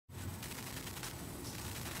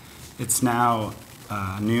It's now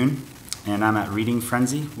noon, and I'm at Reading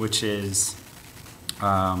Frenzy, which is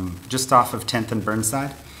just off of 10th and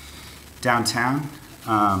Burnside, downtown,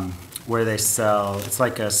 where they sell, it's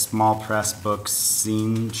like a small press books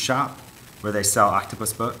zine shop where they sell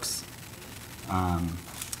octopus books,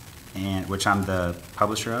 and which I'm the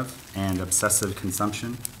publisher of, and Obsessive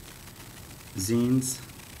Consumption zines,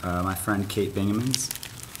 my friend Kate Bingaman's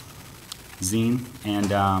zine,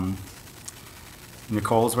 and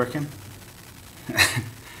Nicole's working.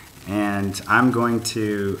 And I'm going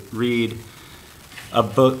to read a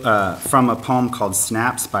book from a poem called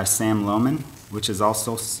Snaps by Sam Lohmann, which is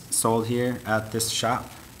also sold here at this shop.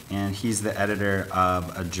 And he's the editor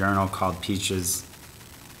of a journal called Peaches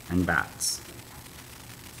and Bats.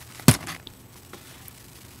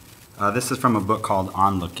 This is from a book called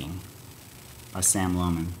Onlooking by Sam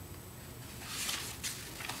Lohmann.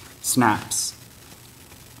 Snaps.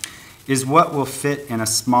 Is what will fit in a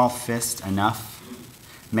small fist enough?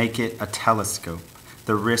 Make it a telescope.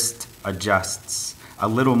 The wrist adjusts. A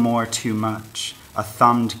little more too much. A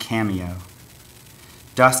thumbed cameo.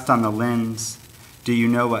 Dust on the lens. Do you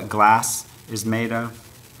know what glass is made of?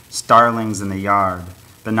 Starlings in the yard.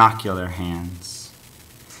 Binocular hands.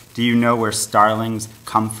 Do you know where starlings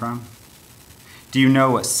come from? Do you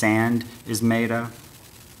know what sand is made of?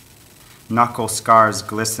 Knuckle scars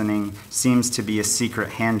glistening seems to be a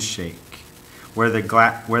secret handshake, where the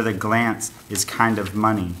glance is kind of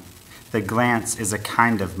money. The glance is a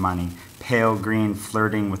kind of money, pale green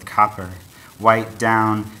flirting with copper. White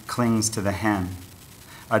down clings to the hem.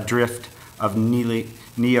 A drift of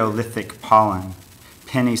Neolithic pollen,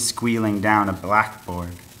 penny squealing down a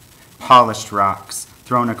blackboard. Polished rocks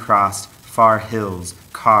thrown across far hills,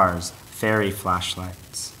 cars, fairy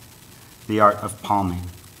flashlights. The art of palming.